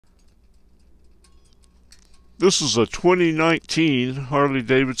This is a 2019 Harley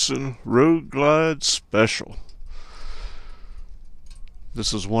Davidson Road Glide Special.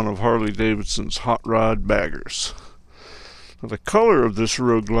 This is one of Harley Davidson's hot rod baggers. Now, the color of this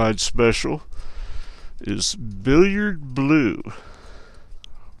Road Glide Special is billiard blue.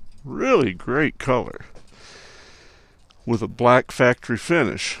 Really great color, with a black factory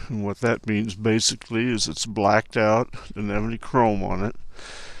finish. And what that means basically is it's blacked out, doesn't have any chrome on it,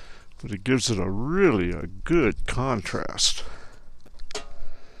 but it gives it a really good contrast.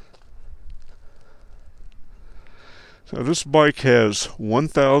 Now this bike has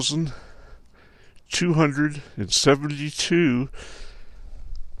 1,272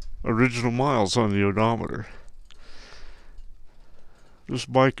 original miles on the odometer. This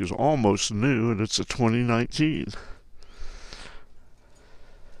bike is almost new, and it's a 2019.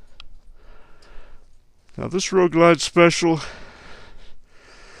 Now this Road Glide Special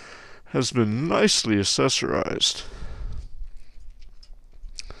has been nicely accessorized.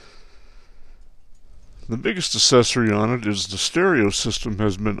 The biggest accessory on it is the stereo system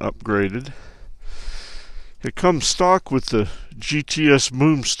has been upgraded. It comes stock with the GTS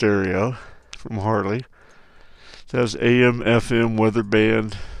boom stereo from Harley. It has AM, FM, weather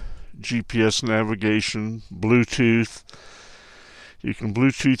band, GPS navigation, Bluetooth. You can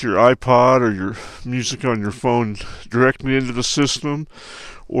Bluetooth your iPod or your music on your phone directly into the system,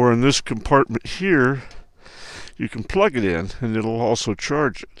 or in this compartment here, you can plug it in and it'll also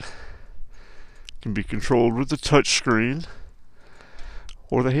charge it. It can be controlled with the touchscreen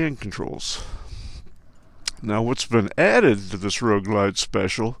or the hand controls. Now, what's been added to this Road Glide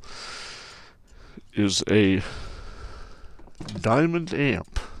Special is a diamond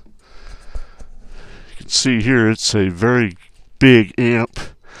amp. You can see here it's a very big amp.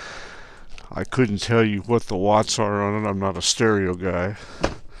 I couldn't tell you what the watts are on it. I'm not a stereo guy.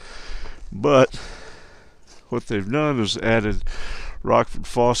 But what they've done is added Rockford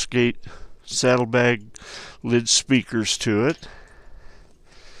Fosgate saddlebag lid speakers to it.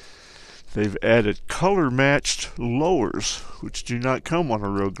 They've added color matched lowers, which do not come on a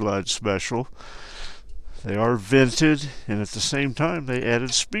Road Glide Special. They are vented, and at the same time they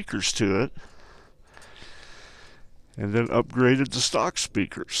added speakers to it, and then upgraded the stock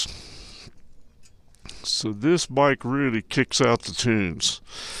speakers. So this bike really kicks out the tunes,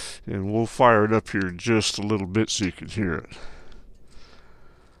 and we'll fire it up here in just a little bit so you can hear it.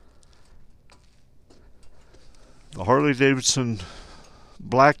 The Harley Davidson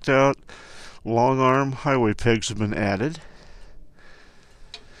blacked out long arm highway pegs have been added.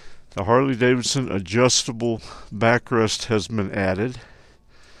 The Harley Davidson adjustable backrest has been added.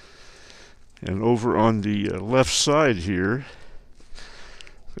 And over on the left side here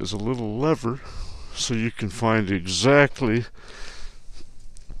is a little lever so you can find exactly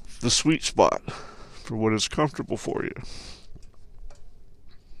the sweet spot for what is comfortable for you.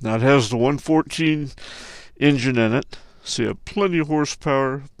 Now it has the 114 engine in it, so you have plenty of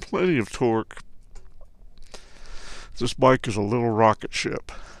horsepower, plenty of torque. This bike is a little rocket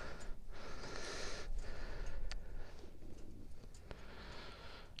ship.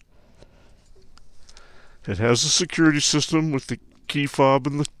 It has a security system with the key fob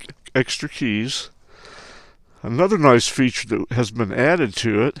and the extra keys. Another nice feature that has been added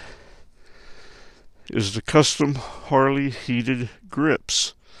to it is the custom Harley heated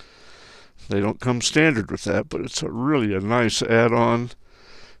grips. They don't come standard with that, but it's really a nice add-on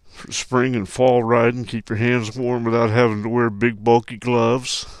for spring and fall riding. Keep your hands warm without having to wear big bulky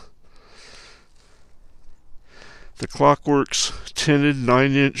gloves. The Clockworks tinted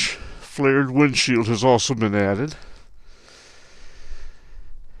 9-inch flared windshield has also been added.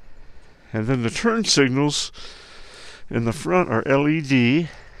 And then the turn signals in the front are LED,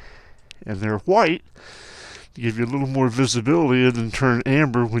 and they're white to give you a little more visibility, and then turn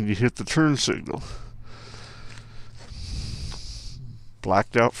amber when you hit the turn signal.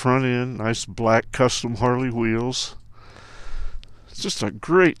 Blacked out front end, nice black custom Harley wheels. It's just a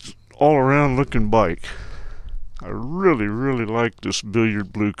great all-around looking bike. I really like this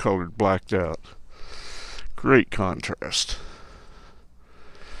billiard blue colored blacked out. Great contrast.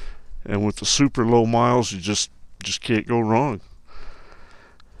 And with the super low miles, you just can't go wrong.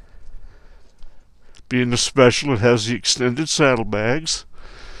 Being the special, it has the extended saddlebags,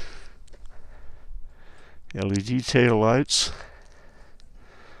 LED taillights,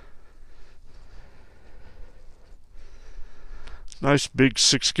 nice big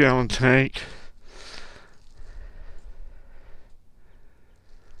 6-gallon tank.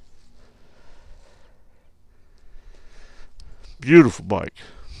 Beautiful bike.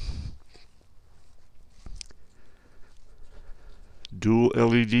 Dual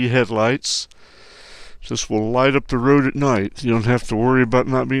LED headlights. This will light up the road at night. You don't have to worry about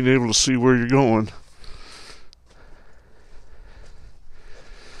not being able to see where you're going.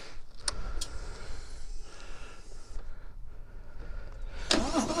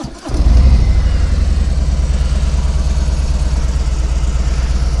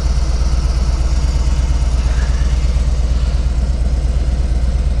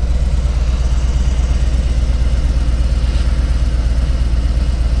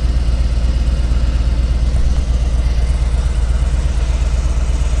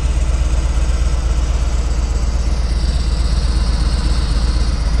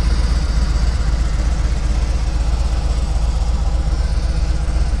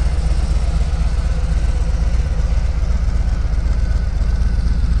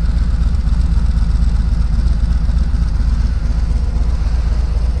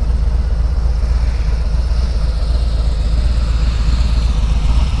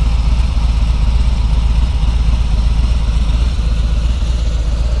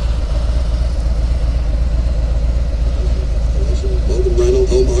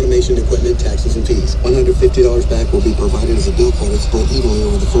 Equipment, taxes, and fees. $150 back will be provided as a bill credit split evenly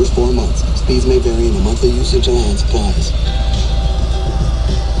over the first 4 months. Speeds may vary and the monthly usage allowance applies.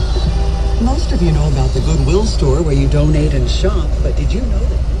 Most of you know about the Goodwill store where you donate and shop, but did you know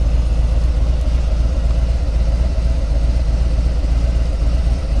that?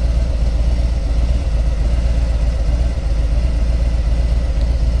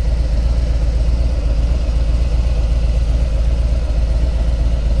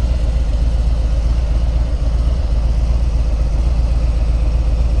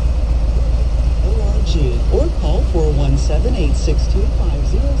 Or call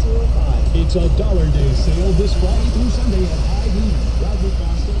 417-862-5005. It's a dollar day sale this Friday through Sunday at ID. Roger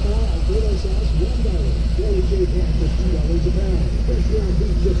Costa or Alfredo sauce, $1. Dairy shaved ham for $2 a pound. Fresh ground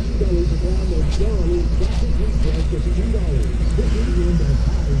beef just $2 a pound. And Charlie classic wheat bread just $2. This weekend at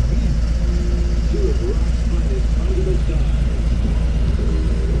ID. Two of Rock's finest condiment style.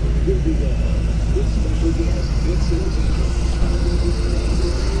 Here we go. With special guest, Vincent.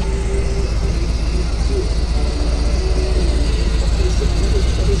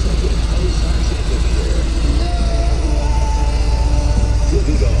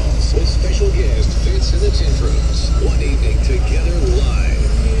 With special guest Fits in the Tantrums. One evening together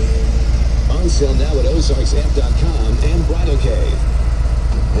live. On sale now at ozarksamp.com and Bridal Cave.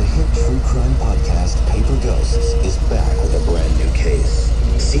 The hit true crime podcast Paper Ghosts is back with a brand new case.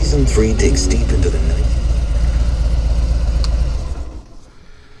 Season 3 digs deep into the night.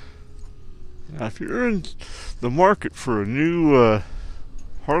 Now, if you're in the market for a new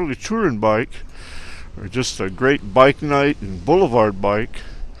Harley touring bike, or just a great bike night and boulevard bike,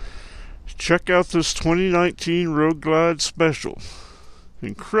 check out this 2019 Road Glide Special.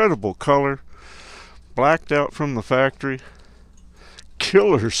 Incredible color, blacked out from the factory,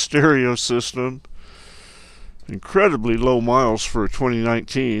 killer stereo system, incredibly low miles for a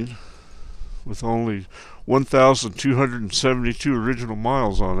 2019 with only 1,272 original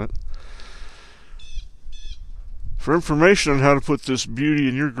miles on it. For information on how to put this beauty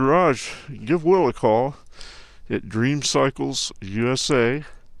in your garage, give Will a call at Dream Cycles USA.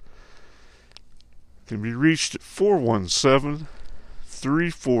 Can be reached at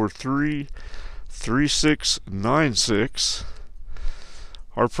 417-343-3696.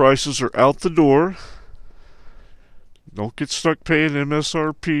 Our prices are out the door. Don't get stuck paying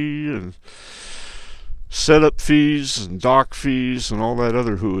MSRP and setup fees and dock fees and all that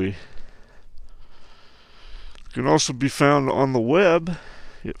other hooey. Can also be found on the web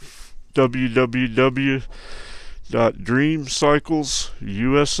at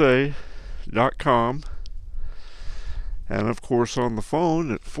www.dreamcyclesusa.com, and of course on the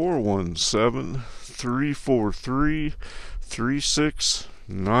phone at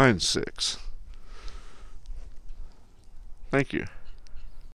 417-343-3696. Thank you.